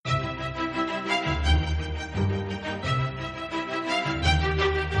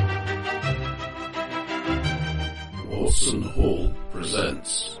Watson Hall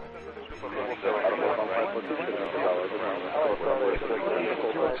presents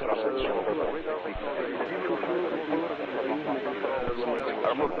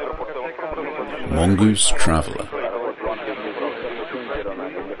Mongoose Traveller.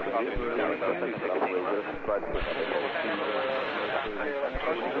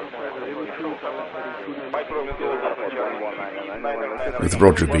 With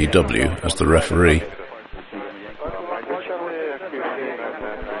Roger B.W. as the referee.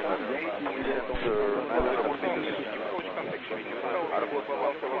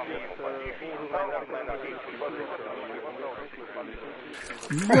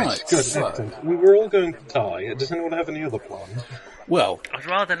 Right. Good, excellent. We were all going to die. Does anyone have any other plans? Well, I'd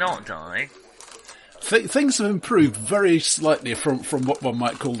rather not die. things have improved very slightly from what one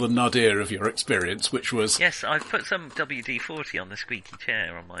might call the nadir of your experience, which was Yes, I've put some WD-40 on the squeaky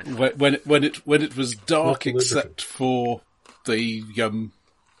chair on my... when it was dark, except for the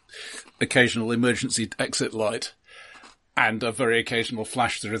occasional emergency exit light and a very occasional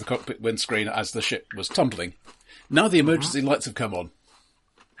flash through the cockpit windscreen as the ship was tumbling. Now the emergency lights have come on.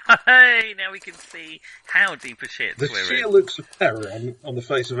 Hey, now we can see how deep a shit The we're sheer in. looks of terror on the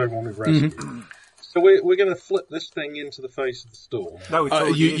face of everyone we've rescued. So we're going to flip this thing into the face of the storm. No,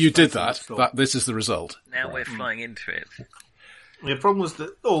 You did that. This is the result. Now we're flying into it. The problem was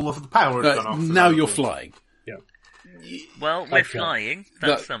that all of the power had gone off. Now you're flying. Yeah. Well, we're Okay. flying.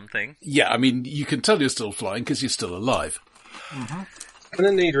 That's That- something. Yeah, I mean, you can tell you're still flying because you're still alive.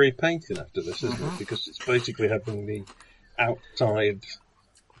 Going to need repainting after this, isn't it? Because it's basically having the outside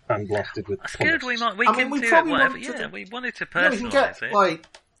sandblasted with That's pumice. good. We I can mean, we do it. probably Whatever. wanted Yeah, to- we wanted to Yeah, we can personalise get, it. like...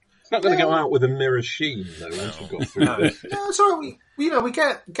 It's not going to go out with a mirror sheen, though, once we've got through this. No, it's alright. We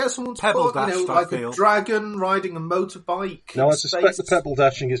get someone to Pebble put, dash, I like feel. a dragon riding a motorbike. No, in I suspect space. the pebble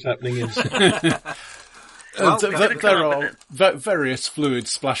dashing is happening in... Well, There we're gonna come there up are with various fluids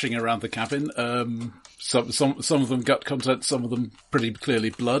splashing around the cabin. Some of them gut content, some of them pretty clearly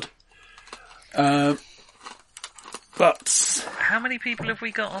blood. But How many people have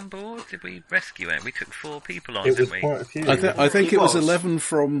we got on board? Did we rescue it? We took 4 people on, It was didn't we? quite a few. I think it was was. 11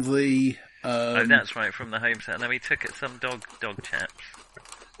 from the, Oh, that's right, from the home set. And then we took it some dog chaps.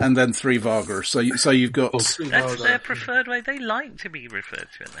 and then 3 Vargas. So you've got That's their preferred way. They like to be referred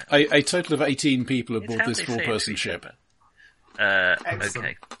to in that. a total of 18 people It's aboard how this they say it 4-person to each ship. other. Excellent.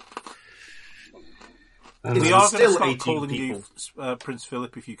 Okay. It's We are going to still start 18 calling people. you Prince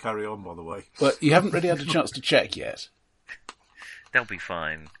Philip if you carry on, by the way. But you haven't really had a chance to check yet. They'll be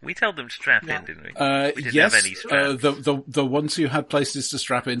fine. We told them to strap in, didn't we? We didn't Yes, have any straps. the ones who had places to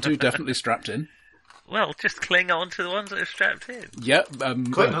strap into definitely strapped in. Well, just cling on to the ones that are strapped in. Yeah,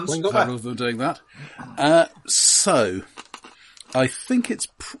 Klingons. several of them doing that. So, I think it's.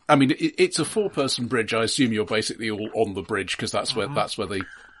 It's a 4-person bridge. I assume you're basically all on the bridge because that's where the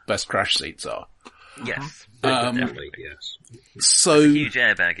best crash seats are. Yes. Definitely, yes. So Huge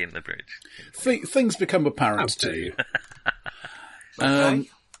airbag in the bridge. things become apparent to you.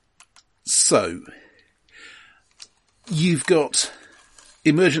 So you've got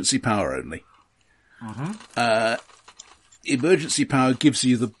emergency power only. Emergency power gives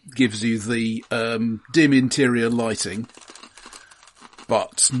you the dim interior lighting,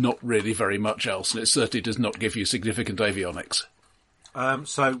 but not really very much else, and it certainly does not give you significant avionics.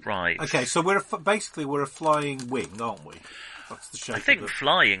 Right. Okay, so we're a flying wing, aren't we? That's the shape I think of the...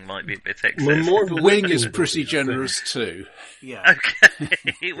 flying might be a bit excessive. We're more of a Wing lifting is body, pretty I think. generous too. Yeah.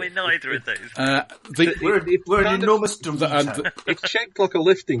 Okay, we're neither of those. We're an kind of- enormous and Dorito. It's shaped like a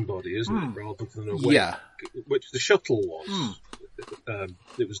lifting body, isn't it, rather than a wing? Yeah. Which the shuttle was.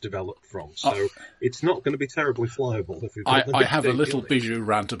 It was developed from. So it's not going to be terribly flyable. If you've got the I big have a thing little on it. bijou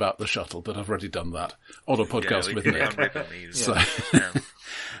rant about the shuttle, but I've already done that on a podcast we with did Nick. on Ribbon News. So,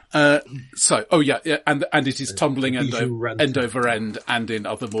 Yeah. and it is tumbling bijou rant. end over end and in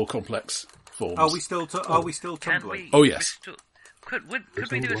other more complex forms. Are we still Can tumbling? we? Oh, yes. Could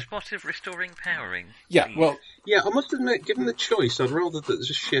we do a spot of restoring powering? Yeah, please? well, Yeah, I must admit, given the choice, I'd rather that the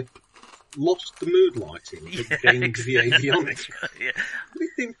ship lost the mood lighting but gained the avionics. Yeah. We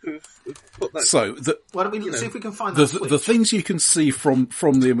seem to have put that... so Why don't we see if we can find that switch? the things you can see from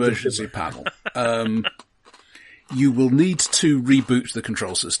the emergency panel, you will need to reboot the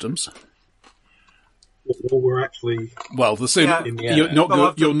control systems. Or we're actually... Well, the sooner Yeah. In the air.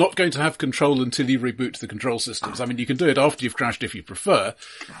 you're not going to have control until you reboot the control systems. I mean, you can do it after you've crashed if you prefer,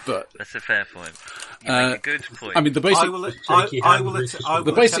 but That's a fair point. You make a good point. I mean, the basic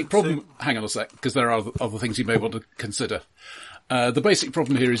the basic problem. Hang on a sec, because there are other things you may want to consider. The basic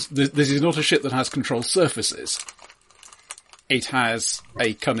problem here is this is not a ship that has control surfaces. it has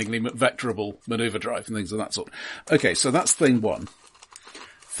a cunningly vectorable maneuver drive and things of that sort. Okay, so that's thing 1.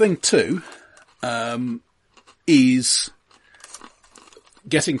 Thing 2 is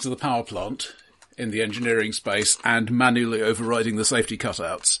getting to the power plant in the engineering space and manually overriding the safety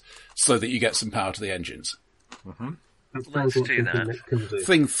cutouts so that you get some power to the engines. Mm-hmm. Let's do that.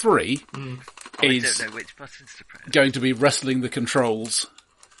 Thing 3 is I don't know which buttons to press. Going to be wrestling the controls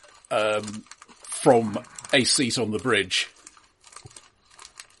from a seat on the bridge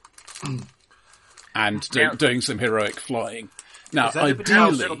and doing some heroic flying. Now,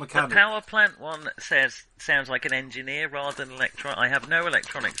 ideally, the power plant one sounds like an engineer rather than electron. I have no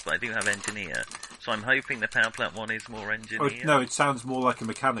electronics, but I do have engineer. So I'm hoping the power plant one is more engineer. No, it sounds more like a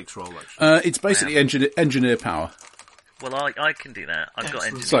mechanics role, actually. It's basically engineer power. Well, I can do that. I've got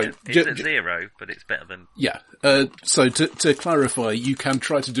engineer. So, it's at 0, but it's better than... Yeah. So to clarify, you can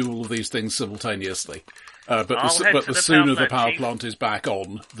try to do all of these things simultaneously. But the sooner the power plant is back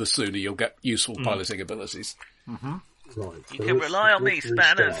on, the sooner you'll get useful piloting abilities. Mm-hmm. Right, you can rely on me,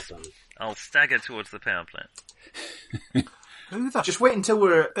 Spanners. I'll stagger towards the power plant. Just wait until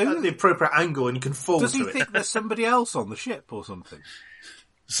we're at the appropriate angle and you can fall to it. Does he think there's somebody else on the ship or something?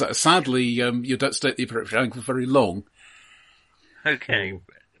 So, sadly, you don't stay at the appropriate angle for very long. Okay.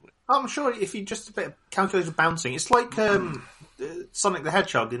 I'm sure if you just a bit of calculated bouncing, it's like Sonic the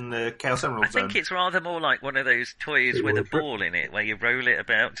Hedgehog in the Chaos Emerald Zone. I think it's rather more like one of those toys with a ball in it, where you roll it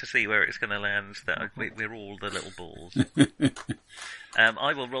about to see where it's going to land. We're all the little balls.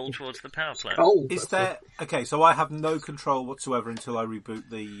 I will roll towards the power plant. Oh, is there... Okay, so I have no control whatsoever until I reboot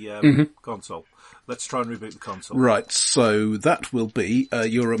the console. Let's try and reboot the console. Right, so that will be...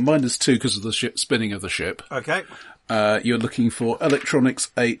 you're at -2 because of the spinning of the ship. Okay. You're looking for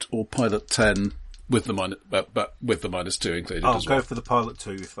electronics 8 or pilot 10 with the with the -2 included. I'll as well. go for the pilot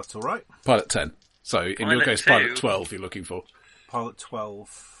 2 if that's all right. Pilot 10. So in your case, pilot 12 you're looking for. Pilot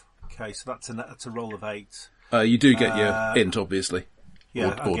 12. Okay, so that's a roll of 8. You do get your int, obviously.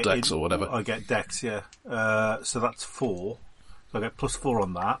 Yeah, or dex or whatever. I get dex, yeah. So that's 4. So I get +4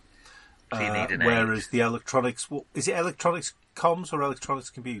 on that. So you need an 8. Whereas the electronics... is it electronics comms or electronics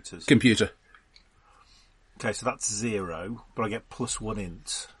computers? Computer. Okay, so that's 0, but I get +1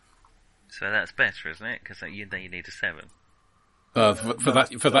 int. So that's better, isn't it? Because then you need a 7.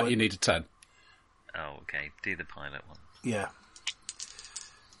 For that you need a 10. Oh, okay. Do the pilot one. Yeah.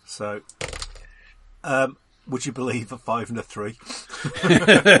 So, would you believe a 5 and a 3?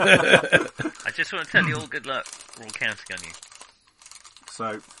 I just want to tell you all good luck. We're all counting on you.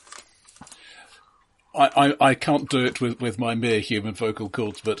 So, I can't do it with my mere human vocal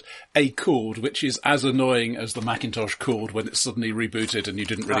cords, but a chord which is as annoying as the Macintosh chord when it's suddenly rebooted and you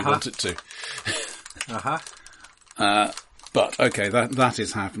didn't really want it to. But okay, that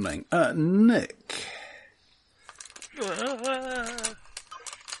is happening. Nick.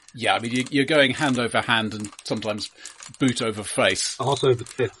 Yeah, I mean you're going hand over hand and sometimes boot over face. Arse over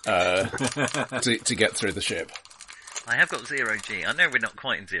tip. To get through the ship. I have got 0G. I know we're not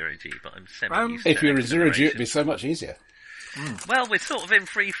quite in 0G, but I'm semi-used to if you're in 0G, it'd be so much easier. Well, we're sort of in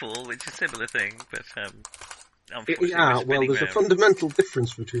freefall, which is a similar thing, but unfortunately there's a fundamental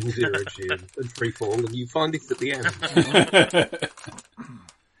difference between 0G and freefall, and you find it at the end.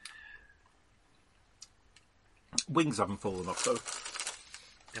 Wings haven't fallen off, though.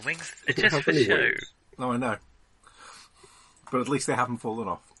 The wings are just for show. Wings. No, I know. But at least they haven't fallen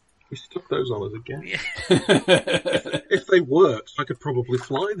off. We stuck those on us again. Yeah. If they worked, I could probably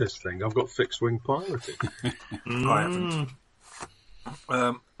fly this thing. I've got fixed wing piloting. I haven't.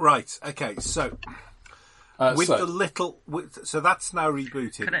 Right, okay, so... so that's now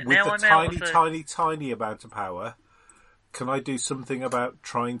rebooted. Tiny amount of power, can I do something about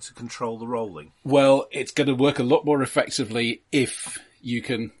trying to control the rolling? Well, it's going to work a lot more effectively if you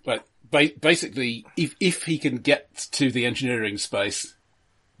can... basically, if he can get to the engineering space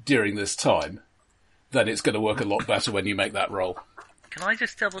during this time, then it's going to work a lot better when you make that roll. Can I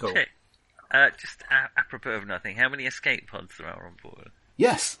just double check? Just apropos of nothing, how many escape pods there are on board?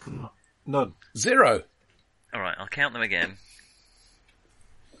 Yes. None. 0. Alright, I'll count them again.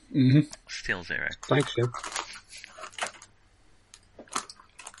 Mm-hmm. Still 0. Thanks, Jim.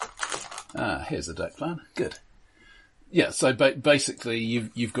 Here's the deck plan. Good. Yeah, so basically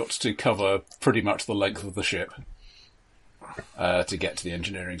you've got to cover pretty much the length of the ship to get to the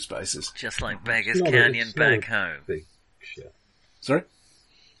engineering spaces. Just like Beggars Canyon back home. Big ship. Sorry?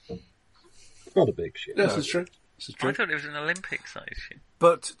 It's not a big ship. Yes, it's true. I thought it was an Olympic-sized ship.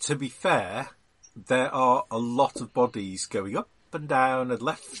 But to be fair, there are a lot of bodies going up and down and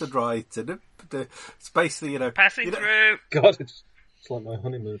left and right and it's basically, passing through. God, it's like my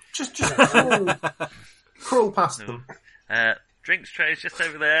honeymoon. Just crawl past them. Drinks tray is just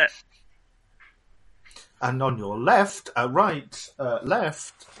over there. And on your left, right,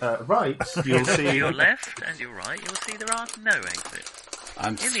 you'll see... Your left and your right, you'll see there are no exits.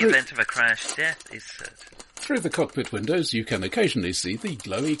 And in the event of a crash, death is certain. Through the cockpit windows, you can occasionally see the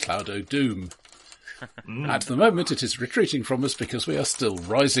glowy cloud o' doom. At the moment, it is retreating from us because we are still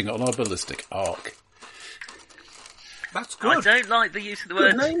rising on our ballistic arc. That's good. I don't like the use of the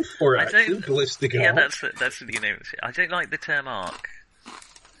word... Good name for it, actually, ballistic arc. Yeah, that's the name of it. I don't like the term arc.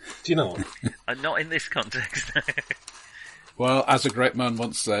 Do you know what? Not in this context. Well, as a great man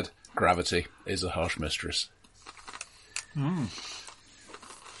once said, gravity is a harsh mistress.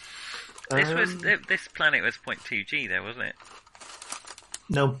 This planet was 0.2G there, wasn't it?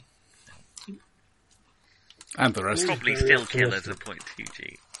 No. And the rest. Probably still kill as a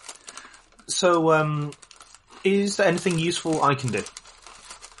 0.2G. So, is there anything useful I can do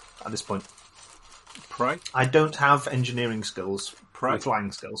at this point? Pray. I don't have engineering skills. Or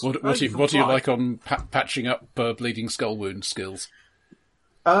flying skills. What do you like on patching up bleeding skull wound skills?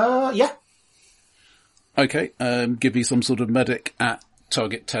 Yeah. Okay, give me some sort of medic at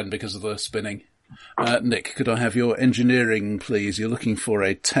target 10 because of the spinning. Nick, could I have your engineering, please? You're looking for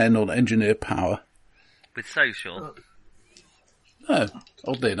a 10 on engineer power. With social? No,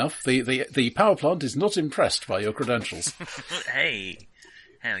 oddly enough, the power plant is not impressed by your credentials. Hey,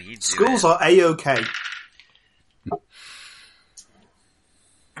 how you doing? Schools are A-OK.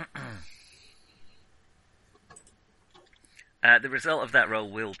 The result of that roll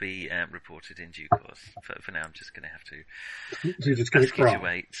will be reported in due course. For now, I'm just going to have to You're just going to cry.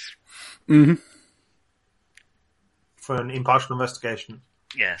 wait. Mm-hmm. For an impartial investigation.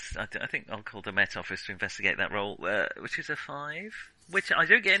 Yes, I think I'll call the Met Office to investigate that roll, which is a 5, which I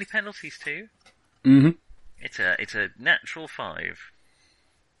don't get any penalties to. Mm-hmm. It's a natural 5.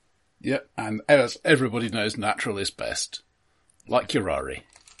 Yeah, and as everybody knows, natural is best. Like Urari.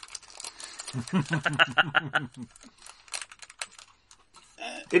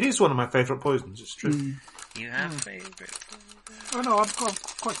 It is one of my favourite poisons, it's true. You have favourite? Oh no, I'm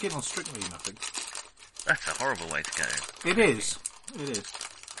quite keen on strychnine, I think. That's a horrible way to go. It is.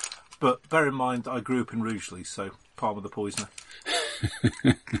 But bear in mind, I grew up in Rugeley, so palm of the poisoner.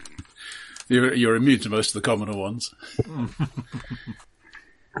 You're immune to most of the commoner ones. No,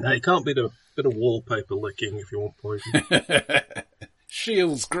 it can't be a bit of wallpaper licking if you want poison.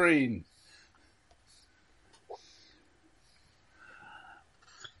 Shields green.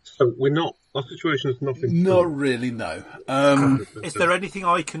 So our situation is nothing. Not really, no. Is there anything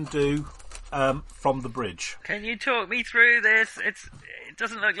I can do from the bridge? Can you talk me through this? It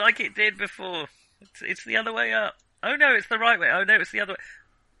doesn't look like it did before. It's the other way up. Oh no, it's the right way. Oh no, it's the other way.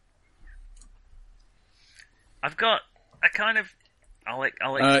 I've got a kind of... I'll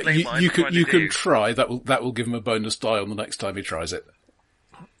explain what I'm trying to do. You can try. That will give him a bonus die on the next time he tries it.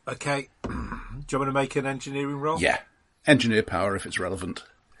 Okay. Do you want me to make an engineering roll? Yeah. Engineer power if it's relevant.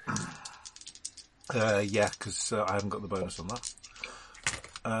 Yeah, because I haven't got the bonus on that.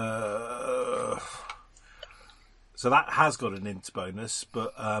 So that has got an int bonus,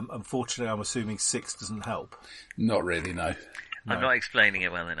 but unfortunately I'm assuming 6 doesn't help. Not really, no. I'm not explaining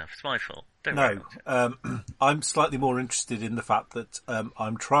it well enough. It's my fault. Don't worry about it. I'm slightly more interested in the fact that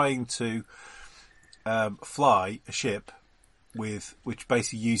I'm trying to fly a ship which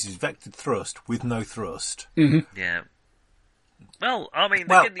basically uses vectored thrust with no thrust. Mm-hmm. Yeah. Well, I mean,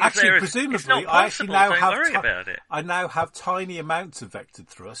 the good news actually, there is presumably, it's not I actually possible. now Don't worry about it. I now have tiny amounts of vectored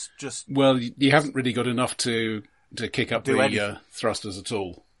thrust. Well, you haven't really got enough to kick up the thrusters at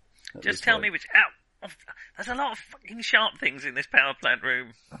all. Just tell me which... Ow! There's a lot of fucking sharp things in this power plant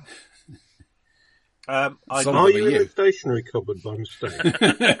room. Are you in a stationery cupboard by mistake?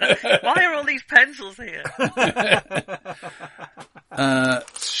 Why are all these pencils here?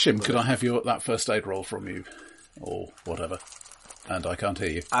 Shim, could I have that first aid roll from you? Or whatever. And I can't hear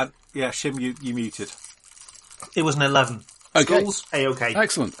you. Yeah, Shim, you muted. It was an 11. Okay. Schools, A-OK.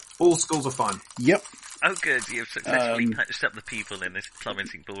 Excellent. All schools are fine. Yep. Oh, good! You've successfully patched up the people in this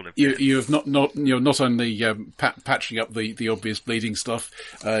plummeting ball of. You have you're not only patching up the obvious bleeding stuff.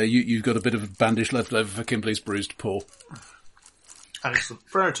 You've got a bit of a bandage left over for Kimberly's bruised paw. Excellent.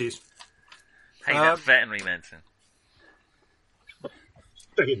 Priorities. Hey, that's veterinary medicine.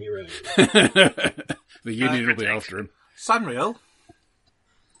 Stay in your own. The union will be after him. Sanriel,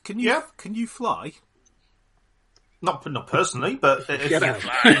 can you fly? Not personally, but Get out.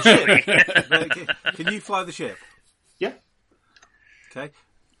 Can you fly the ship? Yeah. Okay.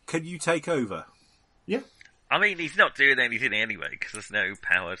 Can you take over? Yeah. I mean, he's not doing anything anyway because there's no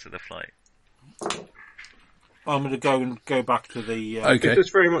power to the flight. I'm going to go back to the. Okay. It's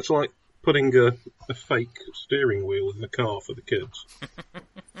very much like putting a fake steering wheel in the car for the kids.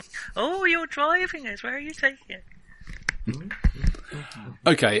 Oh, you're driving us. Where are you taking it?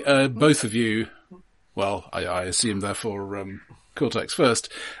 Okay, both of you, well, I assume therefore Cortex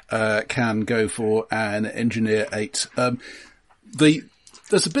first, can go for an Engineer 8.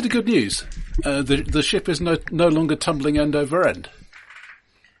 There's a bit of good news. The ship is no longer tumbling end over end.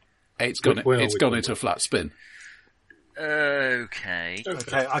 It's gone into a flat spin. Okay.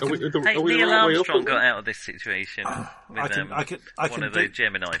 Okay, Neil Armstrong got out of this situation with I can one of the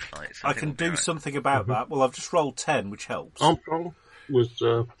Gemini flights. I can do something about that. Well, I've just rolled 10, which helps. Armstrong was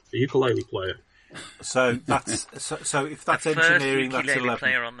a ukulele player. So that's so if that's the engineering, first that's ukulele 11.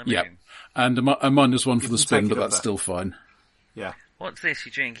 player on the moon. Yeah. And a minus one for the can spin, take but it that's over. still fine. Yeah. What's this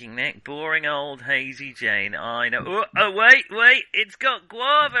you're drinking, Nick? Boring old hazy Jane. I know. Oh, wait, it's got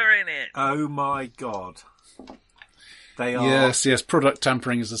guava in it. Oh my god. They are. Yes. Product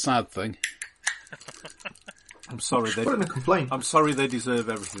tampering is a sad thing. I'm sorry. Put in a complaint. I'm sorry. They deserve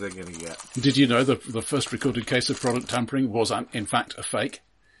everything they're going to get. Did you know that the first recorded case of product tampering was, in fact, a fake?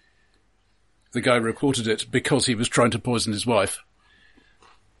 The guy reported it because he was trying to poison his wife.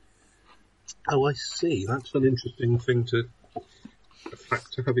 Oh, I see. That's an interesting thing a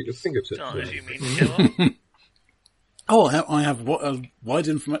fact to have at your fingertips. Does you mean sure? Oh, I have a wide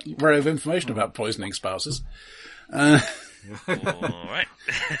array of information about poisoning spouses. All right.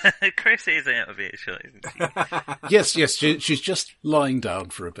 Chris is out of earshot, isn't she? Yes, she's just lying down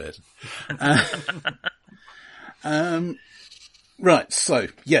for a bit. Right, so,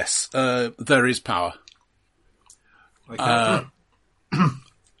 yes, there is power. Okay.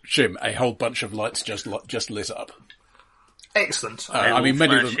 Shim, a whole bunch of lights just lit up. Excellent. I mean,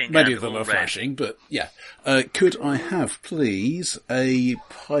 many of them all are red. flashing, but yeah. Could I have, please, a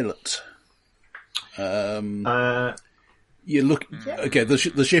pilot? You look okay.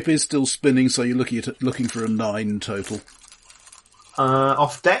 The ship is still spinning, so you're looking for a 9 total.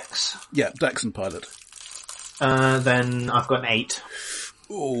 Off decks, Yeah, Dex and pilot. then I've got an 8.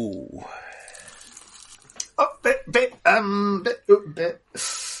 Oh,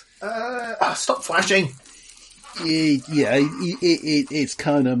 Stop flashing. yeah. It's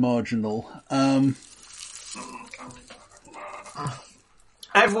kind of marginal.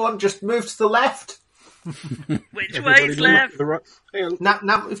 Everyone just move to the left. Which Everybody way's look left? to the right. Hang on. Now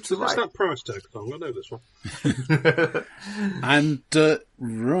move to the What's right. that price tag song? I know this one. And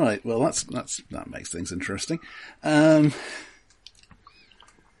right, well, that makes things interesting.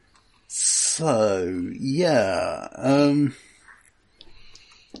 So yeah.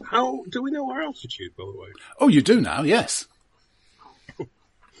 How do we know our altitude, by the way? Oh, you do now, yes.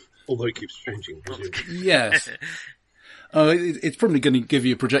 Although it keeps changing, presumably. Yes. It's probably going to give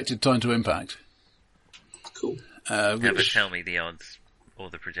you a projected time to impact. Cool. Never Which, tell me the odds or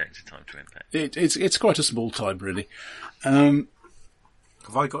the projected time to impact. it's quite a small time, really. Have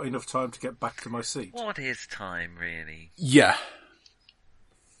I got enough time to get back to my seat? What is time, really? Yeah.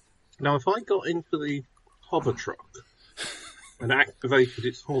 Now, if I got into the hover truck and activated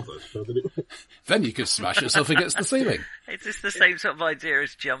its hover so that it... Then you could smash yourself against the ceiling. Is this the same sort of idea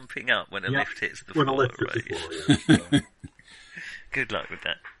as jumping up when a lift hits the when I floor? left it Right. before, yeah. Good luck with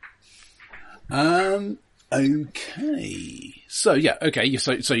that. Okay. So yeah, okay.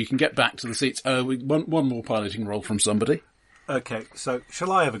 So you can get back to the seats. One more piloting roll from somebody. Okay, so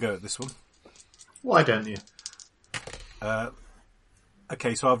shall I have a go at this one? Why don't you?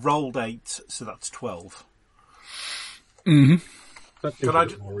 Okay, so I've rolled 8, so that's 12. That seems Could a I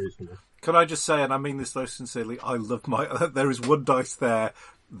bit more reasonable. Can I just say, and I mean this so sincerely, I love my... There is one dice there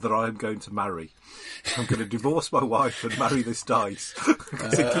that I am going to marry. I'm going to divorce my wife and marry this dice.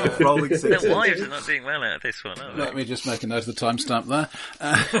 Because it keeps rolling Their sixes. wives are not doing well out of this one, are they? Let me just make a note of the timestamp there.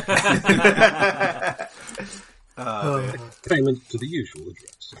 Payment to the usual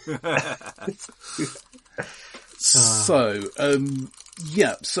address. So,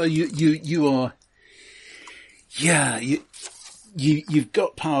 yeah. So you are, yeah. You've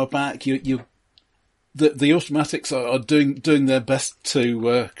got power back. The automatics are doing their best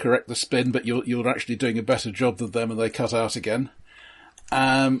to correct the spin, but you're actually doing a better job than them, and they cut out again.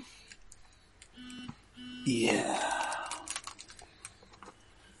 Yeah.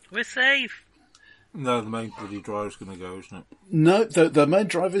 We're safe. No, the main bloody drive's going to go, isn't it? No, the main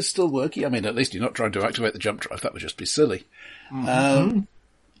drive is still working. I mean, at least you're not trying to activate the jump drive. That would just be silly. And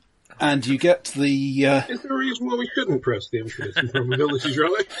you get the... Is there a reason why we shouldn't press the infinite and probability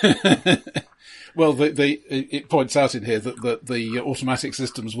drive? Well, it points out in here that the automatic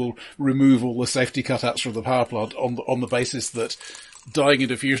systems will remove all the safety cutouts from the power plant on the basis that dying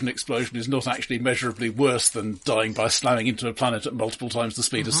in a fusion explosion is not actually measurably worse than dying by slamming into a planet at multiple times the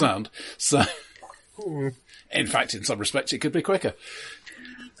speed of sound. So, in fact, in some respects, it could be quicker.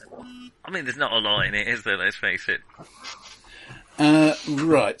 I mean, there's not a lot in it, is there? Let's face it.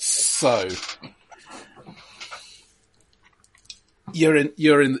 Right, so you're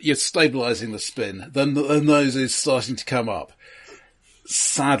stabilising the spin. Then the nose is starting to come up.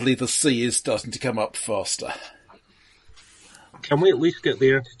 Sadly, the sea is starting to come up faster. Can we at least get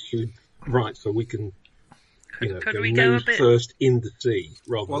the attitude right so we can, Could go we go a nose bit first in the sea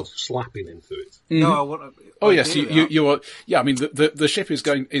rather than slapping into it? No, I want to. Oh yes, you are. Yeah, I mean the ship is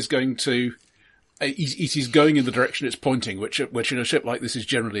going to. It is going in the direction it's pointing, which in a ship like this is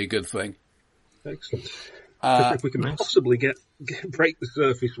generally a good thing. Excellent. If we can possibly break the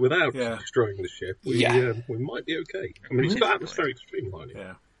surface without destroying the ship, we might be okay. I mean, it's got atmospheric streamlining.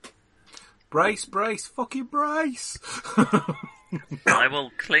 Yeah. Brace, fucking brace! I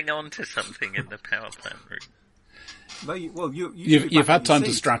will cling on to something in the power plant room. No, you've had time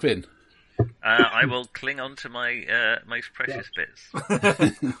to strap in. I will cling on to my most precious bits.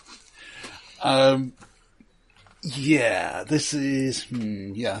 This is.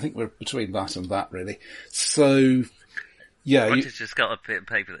 I think we're between that and that, really. So, yeah. Roger's just got a bit of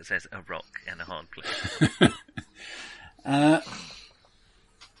paper that says a rock and a hard place.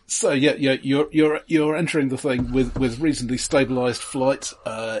 So you're entering the thing with reasonably stabilised flight.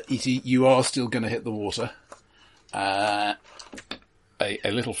 You are still going to hit the water. A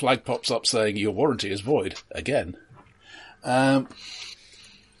little flag pops up saying your warranty is void again.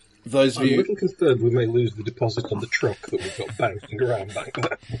 Those of I'm you... a little concerned we may lose the deposit on the truck that we've got bouncing around back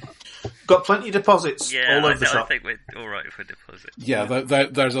there. Got plenty of deposits Yeah, all over the shop. I think we're all right for deposit. Yeah,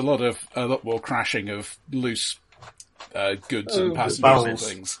 there's a lot more crashing of loose goods and passengers and barrels.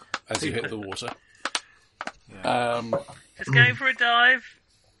 things as you hit the water. Just going for a dive.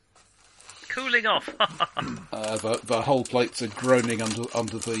 Cooling off. The hull plates are groaning under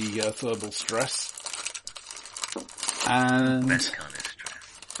the thermal stress. And Best kind of stress.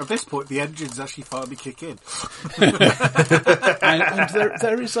 At this point, the engines actually finally kick in. and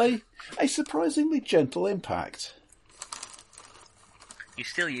there is a surprisingly gentle impact. You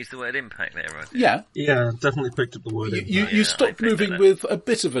still use the word impact there, right? Yeah. Yeah, definitely picked up the word impact. You stop I think moving that- with a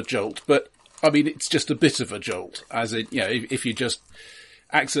bit of a jolt, but I mean, it's just a bit of a jolt. As in, if you just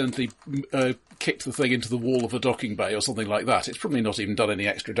accidentally kicked the thing into the wall of a docking bay or something like that, it's probably not even done any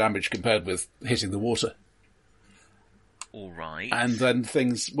extra damage compared with hitting the water. All right. And then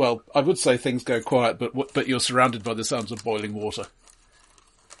I would say things go quiet, but you're surrounded by the sounds of boiling water.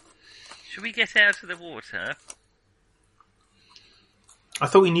 Should we get out of the water? I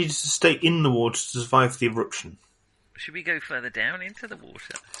thought we needed to stay in the water to survive the eruption. Should we go further down into the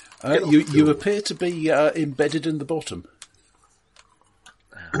water? You appear to be embedded in the bottom.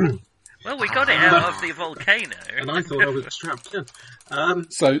 Well, we got it out of the volcano. And I thought I was strapped in.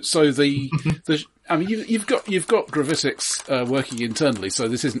 So I mean, you've got gravitics working internally, so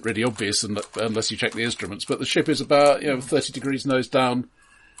this isn't really obvious unless you check the instruments. But the ship is about 30 degrees nose down.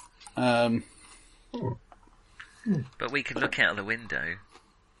 But we could look out of the window.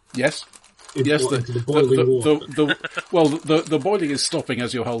 Yes. Into Yes, the boiling water. the boiling is stopping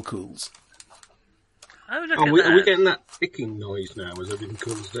as your hull cools. Oh, look Are at we that. getting that ticking noise now as everything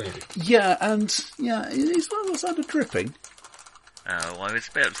cools down? Yeah, is that the sound of dripping? Oh, I was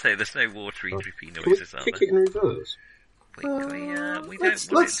about to say there's no watery, drippy Can we noises, are kick there? it in reverse? We don't want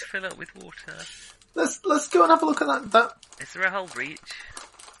it let's- to fill up with water. Let's go and have a look at that. Is there a whole breach?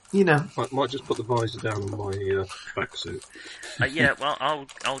 I might just put the visor down on my back suit. Yeah, well,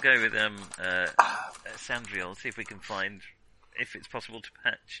 I'll go with Sandriel, see if we can find if it's possible to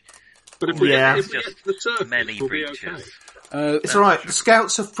patch. But if we Yeah. get to the surface, Many we'll be breaches. okay. It's all right. The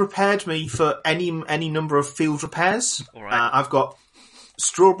scouts have prepared me for any number of field repairs. All right. I've got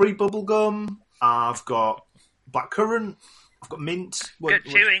strawberry bubblegum. I've got blackcurrant. I've got mint. Get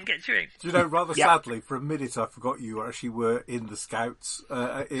chewing. Rather Yeah. sadly, for a minute I forgot you actually were in the scouts,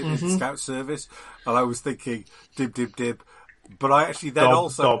 in the scout service, and I was thinking, dib. But I actually then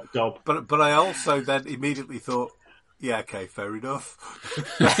Dob. But I also then immediately thought, yeah, okay, fair enough.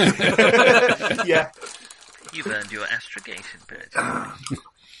 Yeah. You've earned your astrogation badge.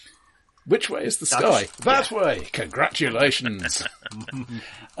 Which way is the sky? That way. Congratulations.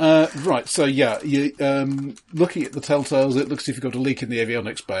 Right, so you looking at the telltales, it looks as if you've got a leak in the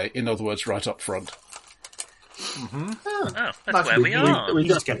avionics bay. In other words, right up front. Oh, that's That's where we good. are. We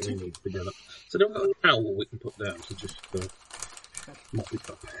Easy to get definitely to. need to get up. So don't got a towel we can put down to just mop it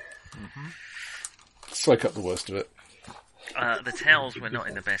up. soak up the worst of it. The towels were not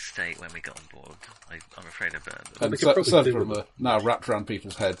in the best state when we got on board. I'm afraid I burned them. And several of them are now wrapped around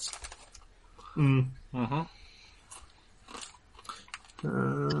people's heads.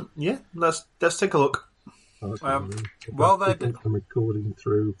 Yeah, let's take a look. Well, I'm recording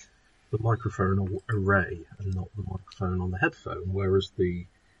through the microphone array and not the microphone on the headphone, whereas the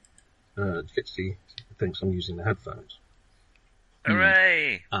Fitzy thinks I'm using the headphones.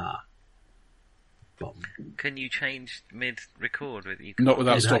 Hooray! Can you change mid-record with you? Not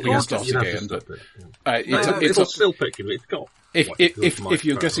without stopping and starting again. It'll still pick it. It's got. If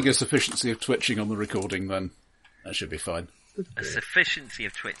you're getting a sufficiency of twitching on the recording, then that should be fine. A sufficiency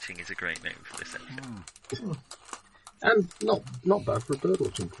of twitching is a great name for this episode. And not bad for a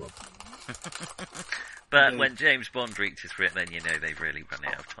birdwatching club. But when James Bond reaches for it, then you know they've really run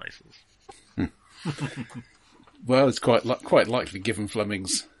out of titles. Well, it's quite likely given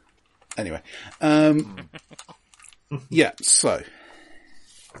Fleming's. Anyway, yeah. So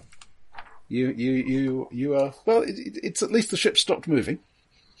you are well. It's at least the ship stopped moving.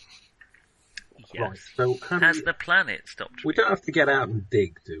 Yes. Right. So has the planet stopped? We don't have to get out and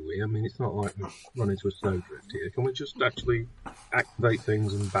dig, do we? I mean, it's not like we run into a snowdrift here. Can we just actually activate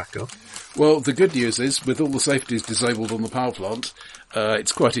things and back up? Well, the good news is, with all the safeties disabled on the power plant,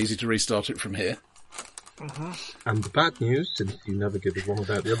 it's quite easy to restart it from here. And the bad news, since you never give us one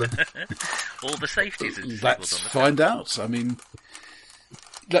without the other. All the safeties are disabled. Let's find out. I mean,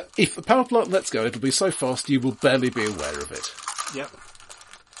 if the power plant lets go, it'll be so fast you will barely be aware of it. Yep.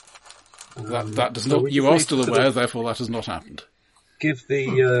 That does not. You are still aware, therefore that has not happened. Give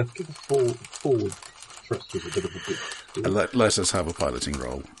the forward thrusters a bit of a boost. Let us have a piloting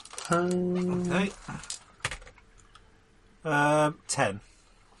roll. Okay. 10.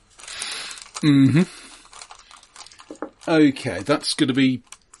 Okay, that's going to be.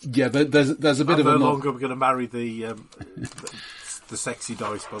 Yeah, there's a bit of a. I'm no longer going to marry the sexy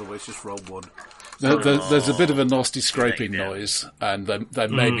dice. By the way, it's just roll 1. There's a bit of a nasty scraping noise, and there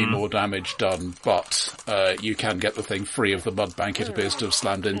may be more damage done, but you can get the thing free of the mud bank it appears to have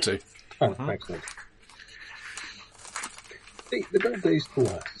slammed into. Oh, excellent. The bad days to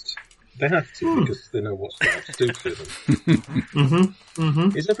last. They have to, because they know what stars do to them.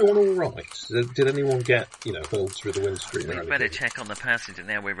 Is everyone all right? Did anyone get, hurled through the windscreen? We better check on the passenger.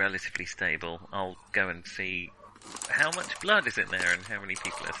 Now we're relatively stable. I'll go and see how much blood is in there and how many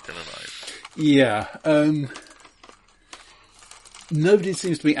people are still alive. Yeah. Nobody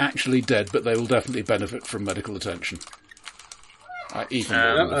seems to be actually dead, but they will definitely benefit from medical attention. Even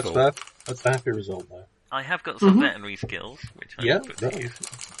more than that's fair. That's a happy result there. I have got some veterinary skills, which I put to use.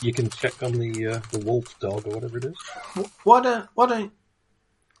 You can check on the wolf dog or whatever it is. Why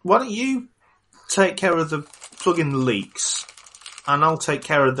don't you take care of the plug-in the leaks, and I'll take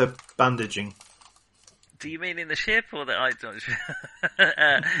care of the bandaging. Do you mean in the ship, or that I don't?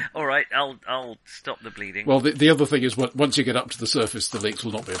 All right, I'll stop the bleeding. Well, the other thing is, once you get up to the surface, the leaks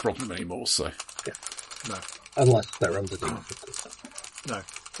will not be a problem anymore. So, no, unless they're underneath. No,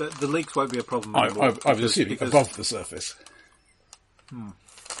 the leaks won't be a problem anymore. I was assuming above the surface.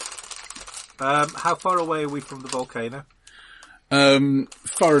 How far away are we from the volcano?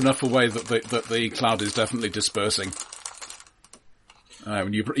 Far enough away that the cloud is definitely dispersing.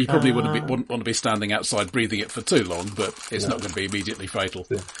 You probably wouldn't want to be standing outside breathing it for too long, but it's not going to be immediately fatal.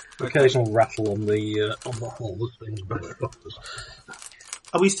 The occasional rattle on the hull as things back up.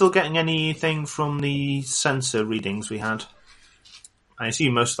 Are we still getting anything from the sensor readings we had? I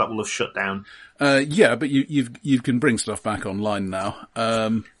assume most of that will have shut down. Yeah, but you can bring stuff back online now.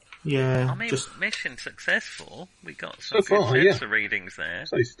 Yeah, mission successful. We got some good sensor readings there.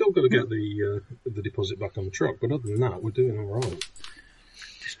 So you still got to get the deposit back on the truck, but other than that, we're doing all right.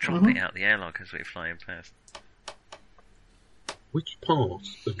 Just dropping out the airlock as we're flying past. Which part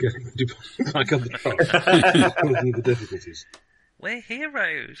of getting the deposit back on the truck is causing the difficulties? We're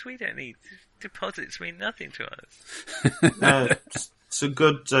heroes. We don't need deposits. Mean nothing to us. It's a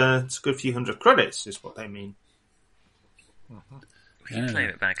good few hundred credits, is what they mean. We can claim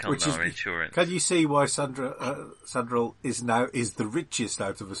it back on our insurance. Can you see why Sandral is the richest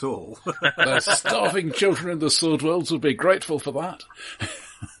out of us all? The starving children in the Sword Worlds will be grateful for that.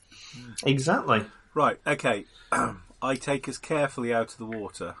 Exactly. Right. Okay. I take us carefully out of the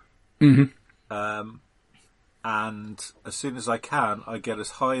water. And as soon as I can, I get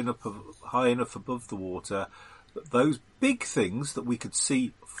us high enough above the water that those big things that we could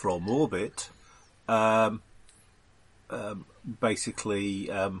see from orbit, basically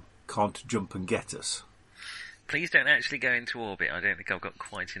can't jump and get us. Please don't actually go into orbit. I don't think I've got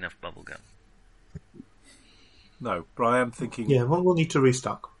quite enough bubblegum. No, but I am thinking. Yeah, we'll need to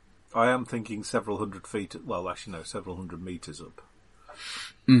restock. I am thinking several hundred feet. Well, actually, no, several hundred meters up.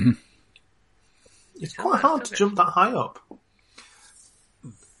 Mm-hmm. It's quite hard to jump that high up.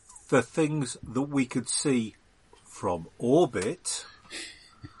 The things that we could see from orbit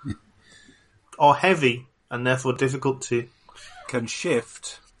Are heavy and therefore difficult to... can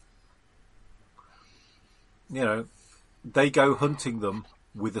shift. You know, they go hunting them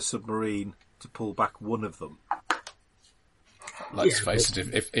with a submarine to pull back one of them. Let's face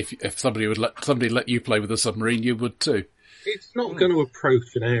it, if somebody let you play with a submarine, you would too. It's not going to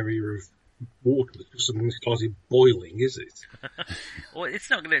approach an area of water that's suddenly started boiling, is it? Well, it's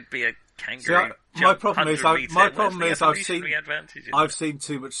not going to be a kangaroo. See, my problem is, I've I've seen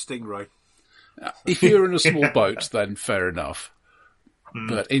too much Stingray. If you're in a small boat, then fair enough.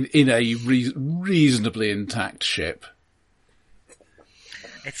 But in a reasonably intact ship,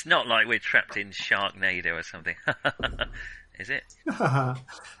 It's not like we're trapped in Sharknado or something. Is it?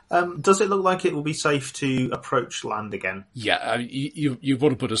 Does it look like it will be safe to approach land again? yeah, you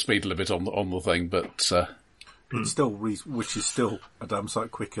want to put a speed limit on the thing, but It's still, which is still a damn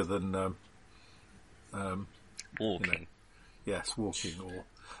sight quicker than Walking. yes, walking or.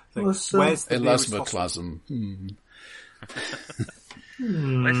 Where's Where's the nearest elasmoclasm.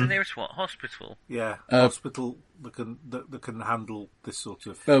 Where's the nearest what? Hospital? Yeah, hospital that can handle this sort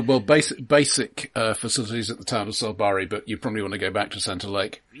of. Well, basic facilities at the town of Solbari, but you probably want to go back to Centre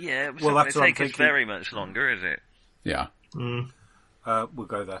Lake. Yeah, it's Well, not that's going what to I'm take us thinking. very much longer, is it? Yeah. We'll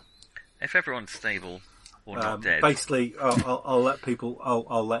go there. If everyone's stable or not dead. Basically, I'll let people.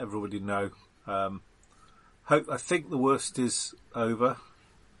 I'll let everybody know. I think the worst is over.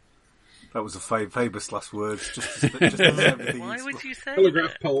 That was a famous last words. Just as everything Why is- would you say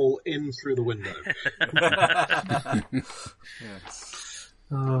Telegraph that? pole in through the window. Yes.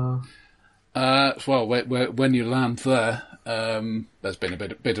 Well, when you land there, there's been a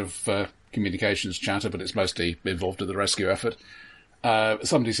bit of communications chatter, but it's mostly involved in the rescue effort.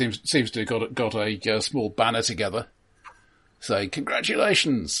 Somebody seems to have got a small banner together saying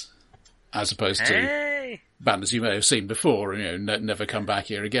 "Congratulations," as opposed to Hey! banners you may have seen before. Never come back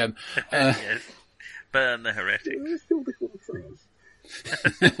here again. Yes. Burn the heretics. It's still this little phrase.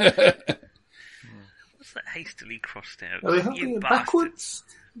 What's that hastily crossed out? Are they You holding it bastards. backwards?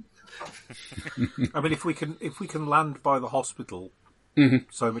 I mean, if we can land by the hospital,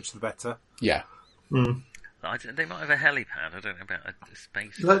 so much the better. Yeah. They might have a helipad. I don't know about a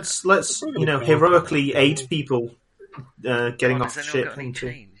space. Let's heroically aid people getting Well, off the has anyone ship. got any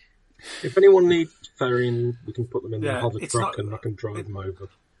Into... change? If anyone needs ferrying, we can put them in the Yeah, hover it's truck not- and I can drive them over.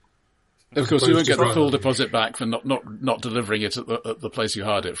 Of course, you won't get the Right. full deposit back for not delivering it at the place you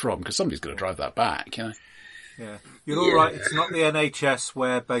hired it from, because somebody's going to drive that back. Yeah, you're all right. It's not the NHS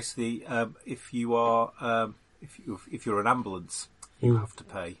where basically, if you are, if you're an ambulance, you have to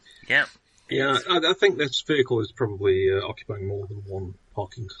pay. Yeah. Yeah, I think this vehicle is probably occupying more than one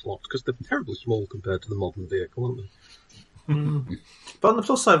parking slot because they're terribly small compared to the modern vehicle, aren't they? But on the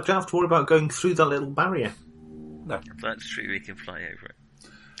plus side, we don't have to worry about going through that little barrier. No, That's true. We can fly over it.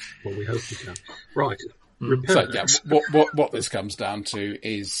 Well, we hope we can. Right. So Repairs. yeah, what this comes down to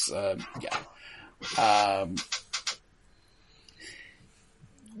is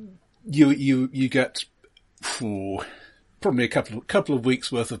you get probably a couple of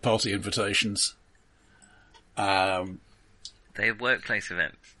weeks worth of party invitations. They have workplace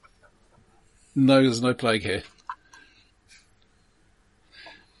events. No, there's no plague here.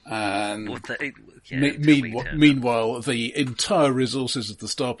 And What they, yeah, until we turn up. meanwhile, the entire resources of the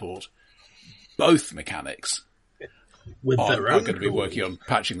starport, both mechanics, With are their going own to be working on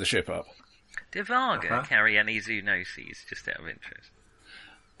patching the ship up. Did Varga carry any zoonoses, just out of interest?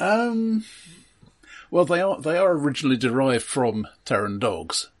 Well, they are originally derived from Terran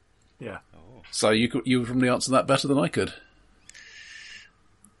dogs, yeah. so you would probably answer that better than I could.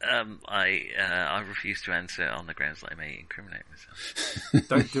 I refuse to answer on the grounds that I may incriminate myself.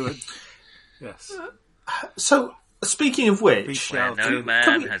 Don't do it. Yes. So, speaking of Be which, Where shouted. no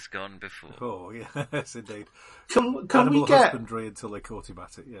man has gone before. Oh, yes, indeed. can we Animal get husbandry until they caught him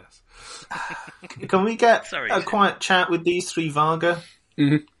at it. Yes. Sorry, a Sid. quiet chat with these three Varga?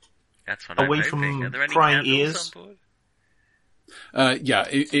 That's what Away I'm from hoping. Are there any prying candles ears? on board?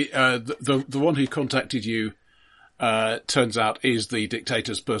 The one who contacted you turns out is the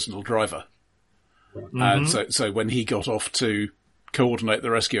dictator's personal driver, and so when he got off to coordinate the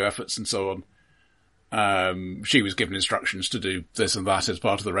rescue efforts and so on, she was given instructions to do this and that as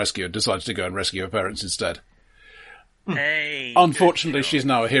part of the rescue, and decided to go and rescue her parents instead. Hey. Unfortunately, she's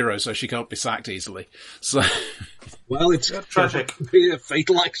now a hero, so she can't be sacked easily. So, Well, it's tragic. Be a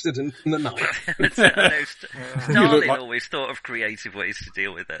fatal accident in the night. Stalin always thought of creative ways to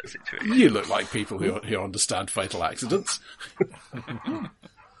deal with that situation. you look like people who understand fatal accidents.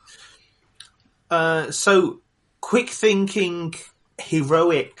 So, quick thinking,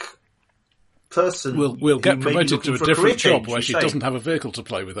 heroic person. We'll get who may be promoted looking to a for career different job change, where you she say. doesn't have a vehicle to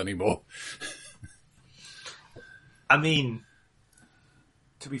play with anymore. I mean,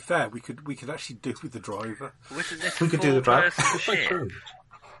 To be fair, we could actually do with the driver. Wasn't this We could do the drive. four-person ship?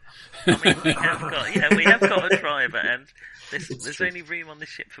 I mean, we have got a driver, and there's true. only room on this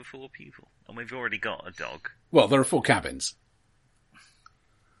ship for 4 people, and we've already got a dog. Well, there are 4 cabins.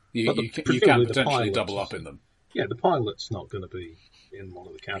 You But can presumably the potentially pilot double is- up in them. Yeah, the pilot's not going to be in one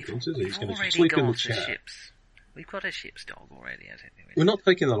of the cabins, is he? He's We've going to already sleep in the got a chair. ship's. We've got a ship's dog already. I don't think We're not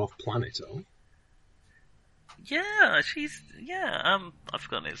taking that off planet, are we? Yeah, I've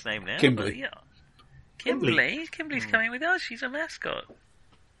forgotten its name now. Kimberly. But yeah. Kimberly's coming with us. She's a mascot.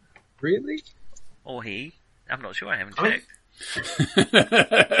 Really? Or he. I'm not sure. I haven't I mean-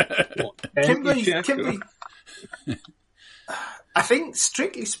 checked. What? Kimberly. I think,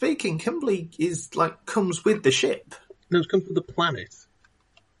 strictly speaking, Kimberly comes with the ship. No, it's come from the planet.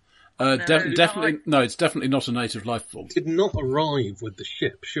 It's definitely not a native life form. Did not arrive with the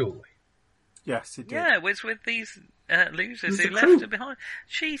ship, surely. Yes, it did. Yeah, it was with these losers It's who the left crew. her behind.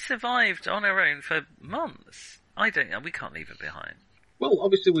 She survived on her own for months. We can't leave her behind. Well,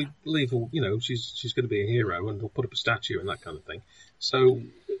 obviously we leave her, she's going to be a hero and they'll put up a statue and that kind of thing. So,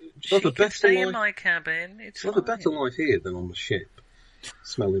 She have a can better stay in life. my cabin. It's Have a fine. better life here than on the ship,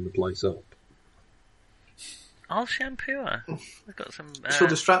 smelling the place up. I'll shampoo her. I've got some She'll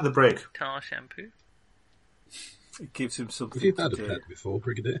distract the brig. tar shampoo. It gives him something Have you to had a do. pet before,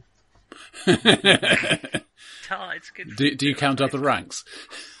 Brigadier? Tar, it's good. Do you count other ranks?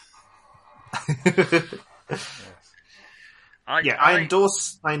 I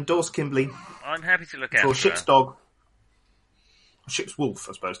endorse Kimberly I'm happy to look for after ship's her. dog. Ship's wolf,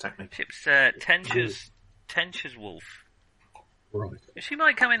 I suppose, technically. Ship's Tencher's wolf. Right. She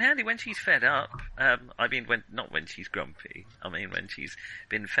might come in handy when she's fed up. Not when she's grumpy. I mean, when she's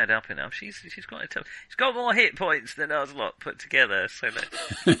been fed up enough. She's quite tough. She's got more hit points than us lot put together. So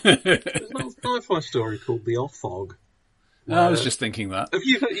that There's an old sci-fi story called The Offog. I was just thinking that. Have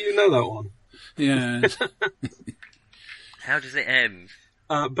you know that one? Yeah. how does it end?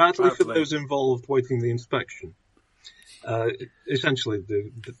 Badly for Badly. those involved waiting the inspection. Essentially,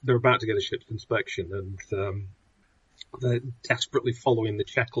 they're about to get a ship's inspection, and they're desperately following the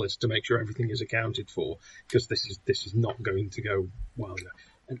checklist to make sure everything is accounted for, because this is not going to go well.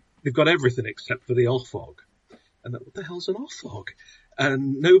 And they've got everything except for the Offog. And what the hell's an Offog?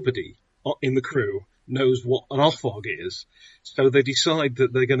 And nobody in the crew knows what an Offog is, so they decide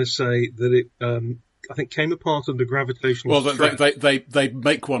that they're going to say that it, I think, came apart under gravitational Well, stress. they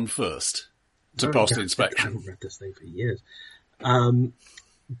make one first to pass the I inspection. haven't read this thing for years.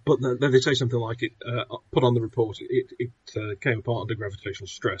 But then they say something like it, put on the report, it came apart under gravitational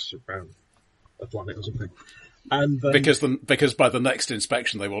stress around a planet or something. And then, Because by the next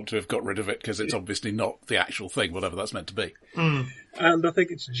inspection they want to have got rid of it because it's obviously not the actual thing, whatever that's meant to be. and I think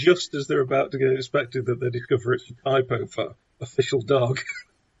it's just as they're about to get inspected that they discover it's a typo for official dog.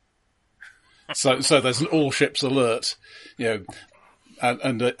 So there's an all ships alert,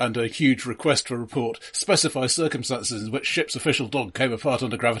 and a huge request for report. Specify circumstances in which ship's official dog came apart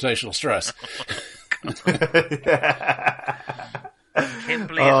under gravitational stress.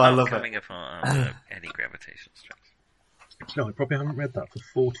 Kimberly I is love not it. coming apart under any gravitational stress. No, I probably haven't read that for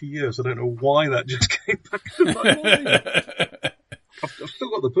 40 years. I don't know why that just came back to my mind. I've still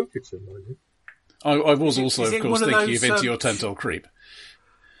got the book it's in, mind you. I was also, is of it course, one of thinking those, of Into Your Tent, Old Creep.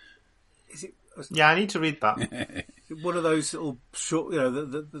 Is it Yeah, I need to read that. one of those little short,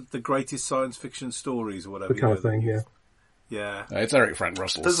 the greatest science fiction stories or whatever? The kind of thing, yeah. Yeah. It's Eric Frank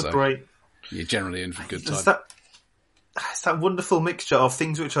Russell, There's so a great. you're generally in for a good It's time. that wonderful mixture of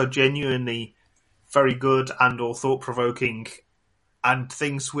things which are genuinely very good and or thought provoking, and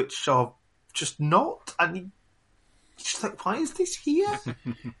things which are just not. And you're just like, why is this here?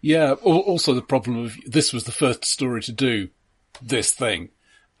 Yeah, also the problem of this was the first story to do this thing,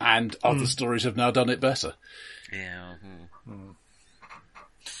 and other stories have now done it better. Yeah.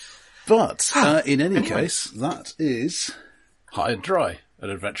 But, in any case, that is High and Dry, an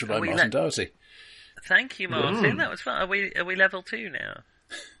adventure by we Martin let- Doherty. Thank you, Martin. That was fun. Are we level 2 now?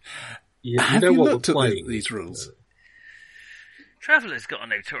 You Have know you what looked we're at playing. these rules? Traveller's got a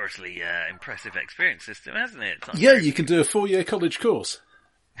notoriously impressive experience system, hasn't it? It's not Yeah, very- you can do a 4-year college course.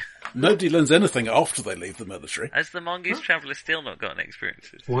 Nobody learns anything after they leave the military. Has the Mongoose Traveller still not got any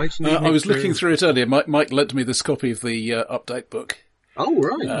experiences? Why do you need I was history? looking through it earlier. Mike lent me this copy of the update book. Oh,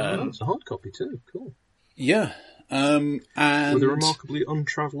 right. It's a hard copy too. Cool. Yeah. And With a remarkably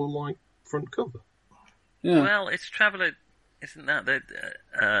untraveller-like front cover. yeah. Well, it's Traveller, isn't that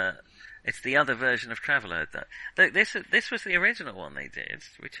the? It's the other version of Traveller. This was the original one they did,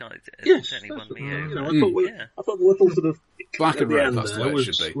 which Yes, certainly that's won me what- over. you know, I thought the little sort of Black at and the red, end that's the there way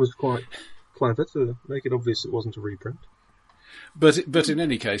it should be. was quite clever to make it obvious it wasn't a reprint. But in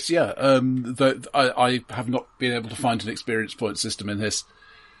any case, yeah. I have not been able to find an experience point system in this.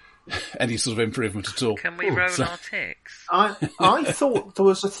 Any sort of improvement at all. Can we roll So- our ticks? I thought there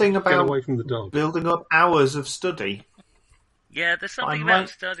was a thing Get about away from the dog. building up hours of study. Yeah, there's something I about might-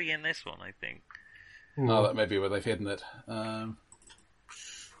 study in this one, I think. Oh, that may be where they've hidden it.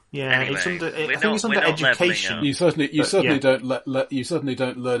 Yeah, Anyway, it's under. I we're think not- it's we're under not levelling education. up. You certainly yeah. don't you certainly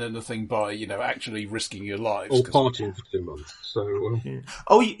don't learn anything by actually risking your lives. Or 'cause- partying for 2 months. So,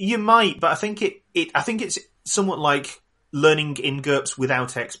 Oh, you might, but I think I think it's somewhat like learning in GURPS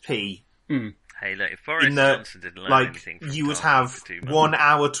without XP. Hey, look, if Boris In the Johnson didn't learn like, anything from you would Carter have for 2 months. 1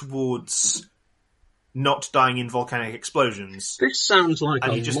 hour towards not dying in volcanic explosions, this sounds like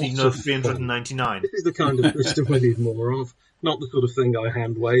and a you just lot need another of fun. 399. This is the kind of system we need more of. Not the sort of thing I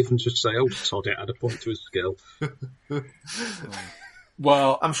hand wave and just say, oh, sod it, add a point to his skill.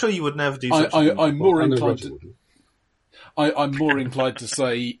 Well, I'm sure you would never do such a thing. I'm more I know inclined Roger to. wouldn't. I'm more inclined to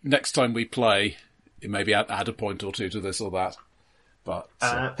say next time we play, maybe add a point or two to this or that. But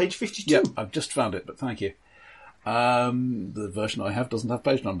Page 52. yeah, I've just found it. But thank you. The version I have doesn't have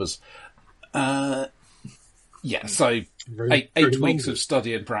page numbers. Yeah, so Very eight weeks long. of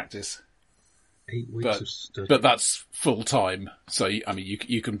study and practice. 8 weeks of study. But that's full time. So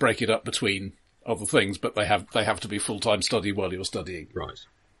you can break it up between other things, but they have to be full time study while you're studying. Right.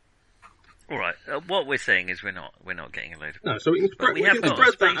 All right. What we're saying is we're not getting a load of. No, so we can But spread, we we have can got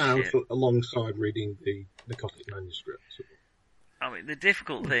a spread that out spaceship. alongside reading the Gothic manuscript. I mean, the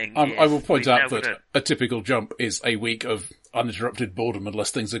difficult thing. I will point is out we've now that a typical jump is a week of uninterrupted boredom unless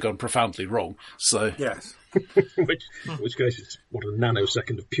things have gone profoundly wrong. So Yes. in which case it's what a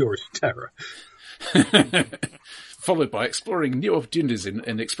nanosecond of purest terror. followed by exploring new opportunities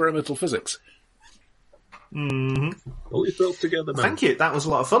in experimental physics. Pull yourself together, man. Thank you. That was a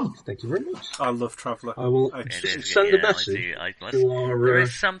lot of fun. Thank you very much. I love Traveller. I will It is, send yeah, a message I do. to our, There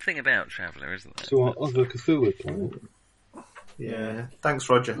is something about Traveller, isn't there? to our other Cthulhu planet. Yeah. Thanks,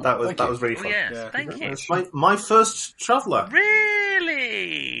 Roger. That was really Oh, fun. yes, Yeah. thank you. It's my first traveller.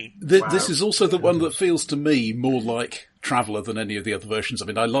 Really? This is also the one that feels to me more like Traveller than any of the other versions. I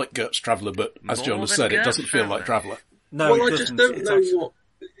mean, I like GURPS Traveller, but as More John has than said, it GURPS doesn't feel like Traveller. Traveller. No, Well, it I just doesn't. don't It's know actually- what.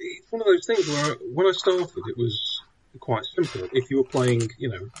 It's one of those things where when I started, it was quite simple. If you were playing,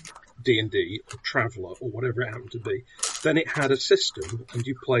 D&D or Traveller or whatever it happened to be, then it had a system and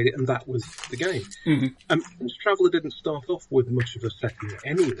you played it and that was the game. And since Traveller didn't start off with much of a setting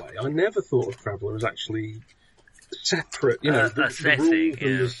anyway, I never thought of Traveller as actually separate, the setting, rules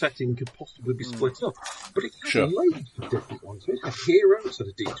and yeah. the setting could possibly be split up. But it had Sure. loads of different ones. It had Heroes, it had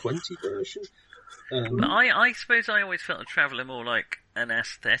a D20 version. But I suppose I always felt a Traveller more like an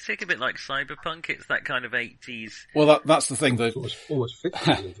aesthetic, a bit like Cyberpunk. It's that kind of 80s. Well, that's the thing, though. Almost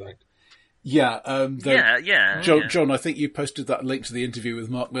 50, in fact. Yeah, Yeah. John, I think you posted that link to the interview with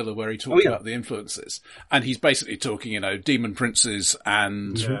Mark Miller where he talked about the influences. And he's basically talking, Demon Princes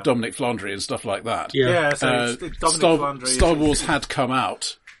and Dominic Flandry and stuff like that. Yeah, so it's Dominic Flandry. Star Wars had come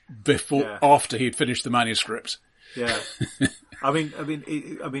out after he'd finished the manuscript. Yeah, I mean,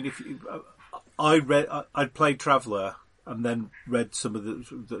 if I'd played Traveller and then read some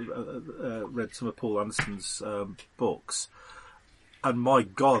of read some of Paul Anderson's books, and my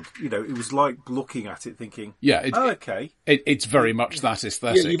God, it was like looking at it, thinking, Yeah, okay, it's very much that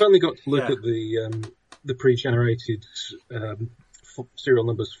aesthetic. Yeah, you've only got to look at the pre-generated serial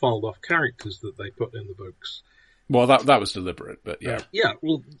numbers filed off characters that they put in the books. Well, that was deliberate, but yeah. Yeah,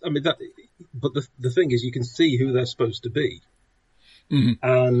 well, I mean, but the thing is, you can see who they're supposed to be. Mm-hmm.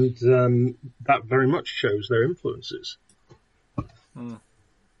 And that very much shows their influences.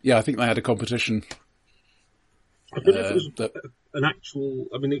 Yeah, I think they had a competition. I don't know if it was an actual...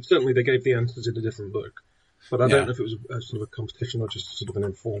 I mean, certainly they gave the answers in a different book, but I don't know if it was a sort of a competition or just sort of an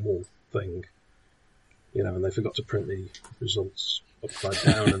informal thing. And they forgot to print the results upside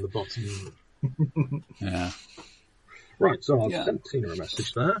down in the bottom. Yeah. Right, so I've sent Tina a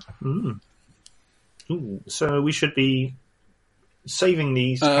message there. So we should be saving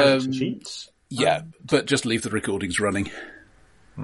these character sheets. Yeah, but just leave the recordings running.